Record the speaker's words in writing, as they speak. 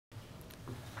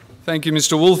Thank you,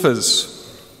 Mr. Wolfers.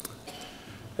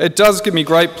 It does give me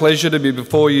great pleasure to be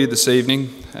before you this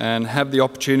evening and have the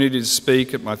opportunity to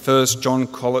speak at my first John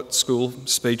Colet School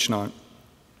speech night.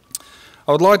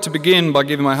 I would like to begin by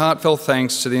giving my heartfelt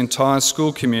thanks to the entire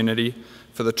school community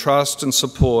for the trust and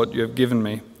support you have given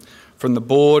me, from the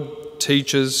board,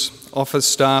 teachers, office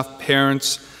staff,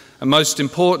 parents, and most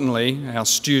importantly, our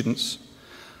students.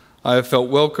 I have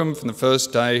felt welcome from the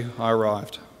first day I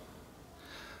arrived.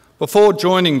 Before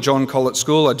joining John Colet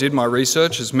School, I did my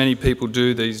research, as many people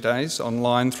do these days,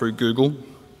 online through Google.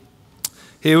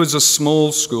 Here was a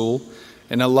small school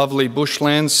in a lovely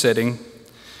bushland setting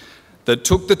that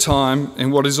took the time in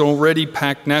what is already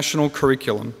packed national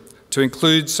curriculum to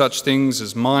include such things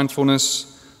as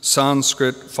mindfulness,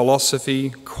 Sanskrit,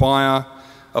 philosophy, choir,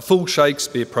 a full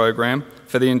Shakespeare program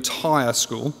for the entire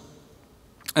school,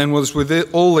 and was with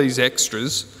all these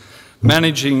extras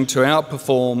managing to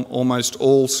outperform almost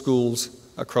all schools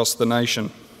across the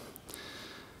nation.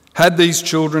 Had these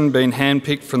children been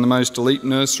handpicked from the most elite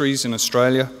nurseries in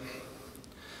Australia?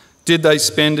 Did they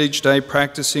spend each day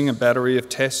practicing a battery of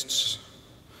tests?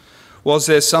 Was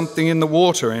there something in the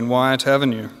water in Wyatt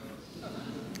Avenue?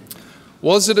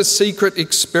 Was it a secret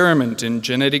experiment in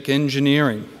genetic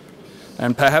engineering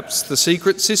and perhaps the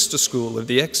secret sister school of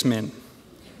the X-Men?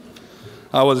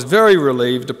 I was very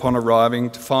relieved upon arriving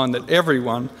to find that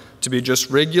everyone to be just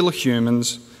regular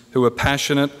humans who were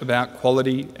passionate about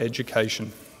quality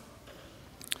education.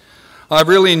 I've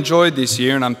really enjoyed this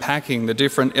year in unpacking the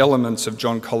different elements of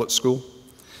John Colet School.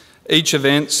 Each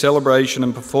event, celebration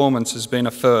and performance has been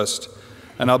a first,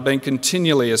 and I've been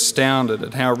continually astounded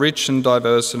at how rich and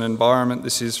diverse an environment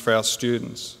this is for our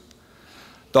students.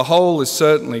 The whole is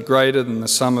certainly greater than the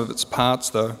sum of its parts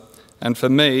though, and for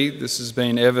me, this has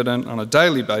been evident on a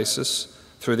daily basis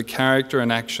through the character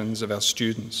and actions of our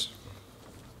students.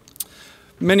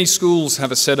 Many schools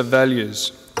have a set of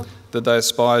values that they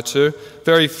aspire to.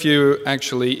 Very few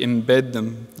actually embed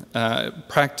them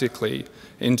practically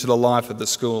into the life of the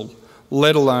school,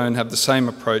 let alone have the same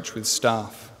approach with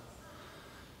staff.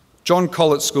 John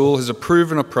Colet School has a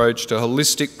proven approach to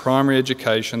holistic primary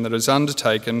education that is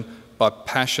undertaken by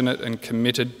passionate and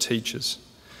committed teachers.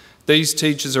 These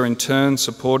teachers are in turn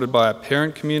supported by our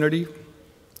parent community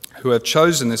who have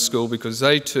chosen this school because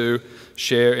they too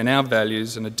share in our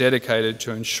values and are dedicated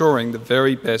to ensuring the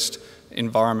very best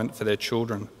environment for their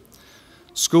children.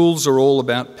 Schools are all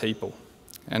about people,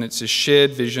 and it's a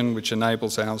shared vision which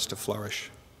enables ours to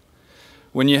flourish.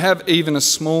 When you have even a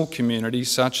small community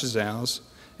such as ours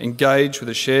engage with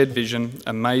a shared vision,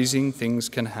 amazing things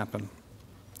can happen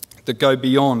that go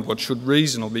beyond what should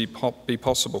reasonably be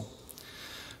possible.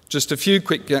 Just a few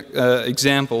quick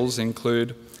examples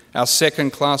include our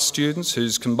second-class students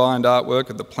whose combined artwork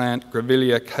of the plant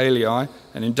Grevillea calei,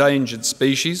 an endangered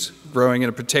species growing in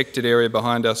a protected area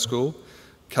behind our school,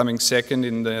 coming second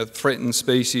in the threatened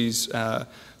species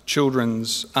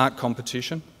children's art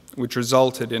competition, which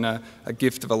resulted in a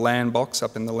gift of a land box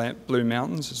up in the Blue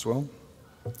Mountains as well.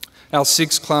 Our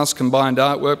sixth class combined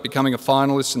artwork becoming a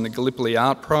finalist in the Gallipoli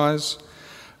Art Prize,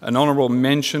 an honourable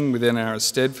mention within our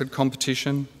Eisteddfod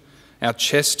competition. Our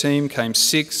chess team came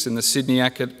sixth in the Sydney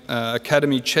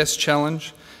Academy Chess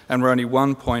Challenge and were only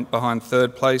 1 point behind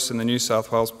third place in the New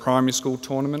South Wales Primary School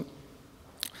Tournament.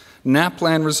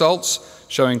 NAPLAN results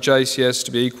showing JCS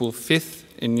to be equal fifth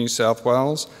in New South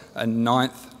Wales and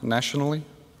ninth nationally.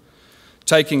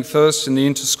 Taking first in the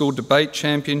Inter-School Debate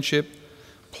Championship,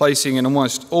 placing in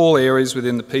almost all areas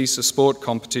within the piece of sport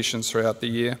competitions throughout the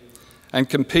year, and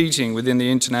competing within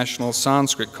the International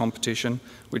Sanskrit competition,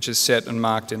 which is set and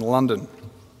marked in London.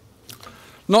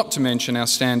 Not to mention our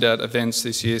standout events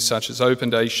this year, such as Open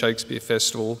Day Shakespeare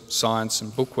Festival, Science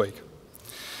and Book Week.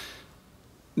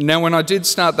 Now, when I did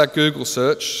start that Google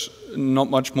search, not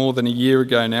much more than a year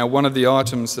ago now, one of the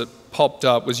items that popped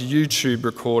up was YouTube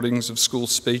recordings of school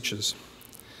speeches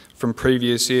from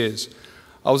previous years.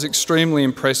 I was extremely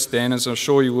impressed then, as I'm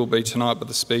sure you will be tonight, by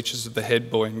the speeches of the head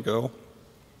boy and girl.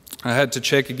 I had to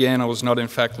check again, I was not in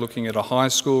fact looking at a high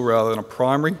school rather than a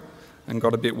primary, and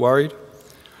got a bit worried.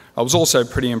 I was also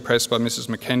pretty impressed by Mrs.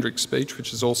 McKendrick's speech,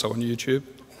 which is also on YouTube.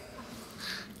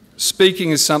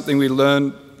 Speaking is something we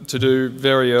learn to do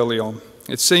very early on.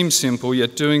 It seems simple,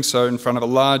 yet doing so in front of a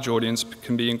large audience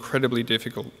can be incredibly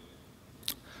difficult.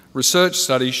 Research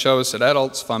studies show us that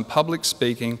adults find public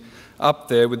speaking up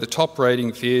there with the top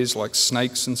rating fears like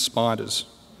snakes and spiders.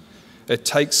 It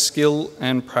takes skill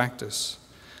and practice.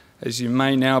 As you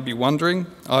may now be wondering,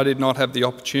 I did not have the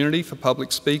opportunity for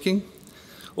public speaking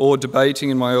or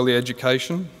debating in my early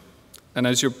education, and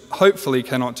as you hopefully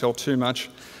cannot tell too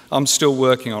much, I'm still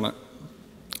working on it.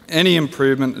 Any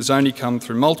improvement has only come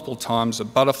through multiple times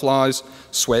of butterflies,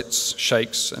 sweats,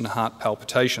 shakes, and heart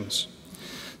palpitations.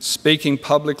 Speaking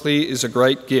publicly is a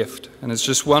great gift, and it's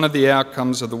just one of the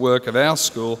outcomes of the work of our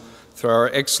school through our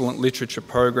excellent literature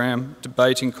program,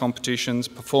 debating competitions,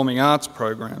 performing arts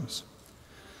programs.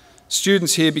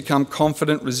 Students here become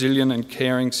confident, resilient, and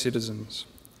caring citizens.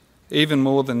 Even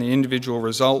more than the individual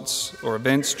results or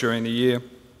events during the year,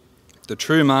 the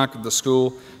true mark of the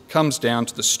school comes down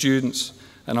to the students,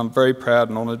 and I'm very proud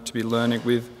and honoured to be learning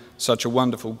with such a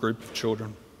wonderful group of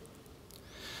children.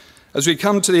 As we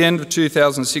come to the end of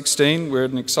 2016, we're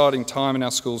at an exciting time in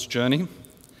our school's journey.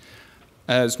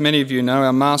 As many of you know,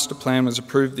 our master plan was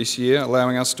approved this year,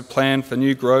 allowing us to plan for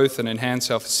new growth and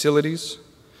enhance our facilities.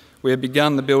 We have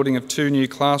begun the building of 2 new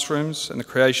classrooms and the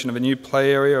creation of a new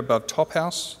play area above Top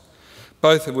House,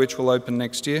 both of which will open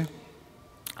next year.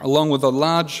 Along with a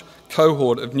large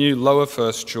cohort of new lower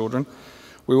first children,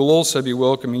 we will also be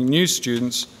welcoming new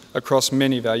students across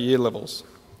many of our year levels.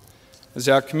 As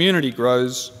our community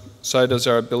grows, so does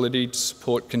our ability to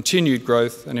support continued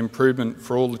growth and improvement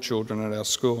for all the children at our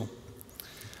school.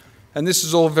 And this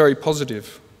is all very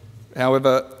positive.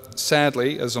 However,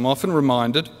 sadly, as I'm often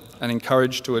reminded and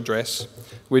encouraged to address,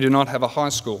 we do not have a high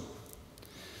school.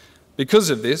 Because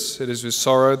of this, it is with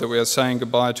sorrow that we are saying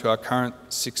goodbye to our current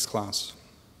 6th class.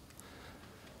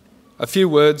 A few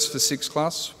words for 6th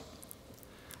class.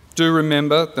 Do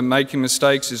remember that making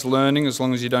mistakes is learning as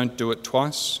long as you don't do it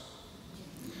twice.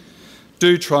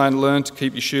 Do try and learn to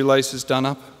keep your shoelaces done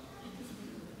up.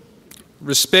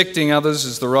 Respecting others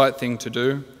is the right thing to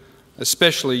do,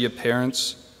 especially your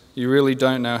parents. You really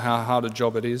don't know how hard a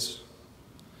job it is.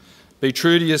 Be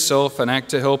true to yourself and act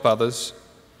to help others.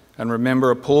 And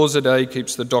remember, a pause a day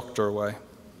keeps the doctor away.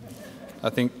 I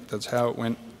think that's how it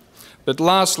went. But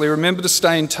lastly, remember to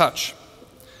stay in touch.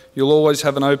 You'll always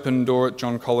have an open door at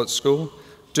John Colet School.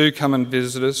 Do come and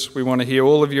visit us. We want to hear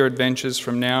all of your adventures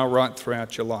from now right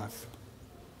throughout your life.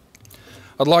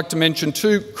 I'd like to mention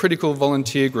 2 critical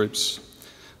volunteer groups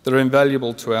that are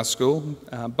invaluable to our school.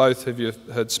 Both of you have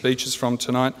heard speeches from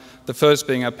tonight. The first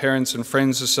being our Parents and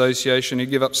Friends Association, who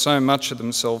give up so much of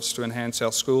themselves to enhance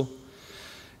our school.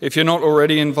 If you're not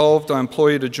already involved, I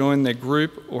implore you to join their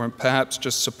group or perhaps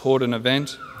just support an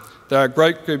event. They're a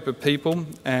great group of people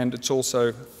and it's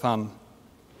also fun.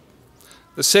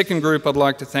 The second group I'd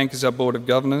like to thank is our Board of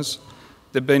Governors.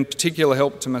 They've been particular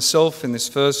help to myself in this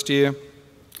first year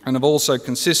and have also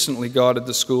consistently guided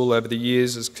the school over the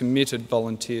years as committed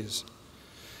volunteers.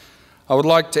 I would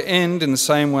like to end in the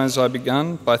same way as I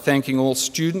began by thanking all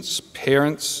students,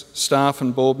 parents, staff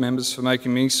and board members for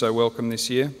making me so welcome this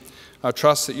year. I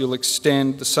trust that you'll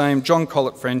extend the same John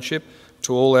Colet friendship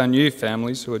to all our new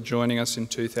families who are joining us in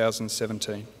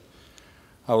 2017.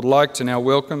 I would like to now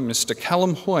welcome Mr.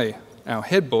 Callum Hoy, our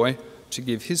head boy, to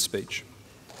give his speech.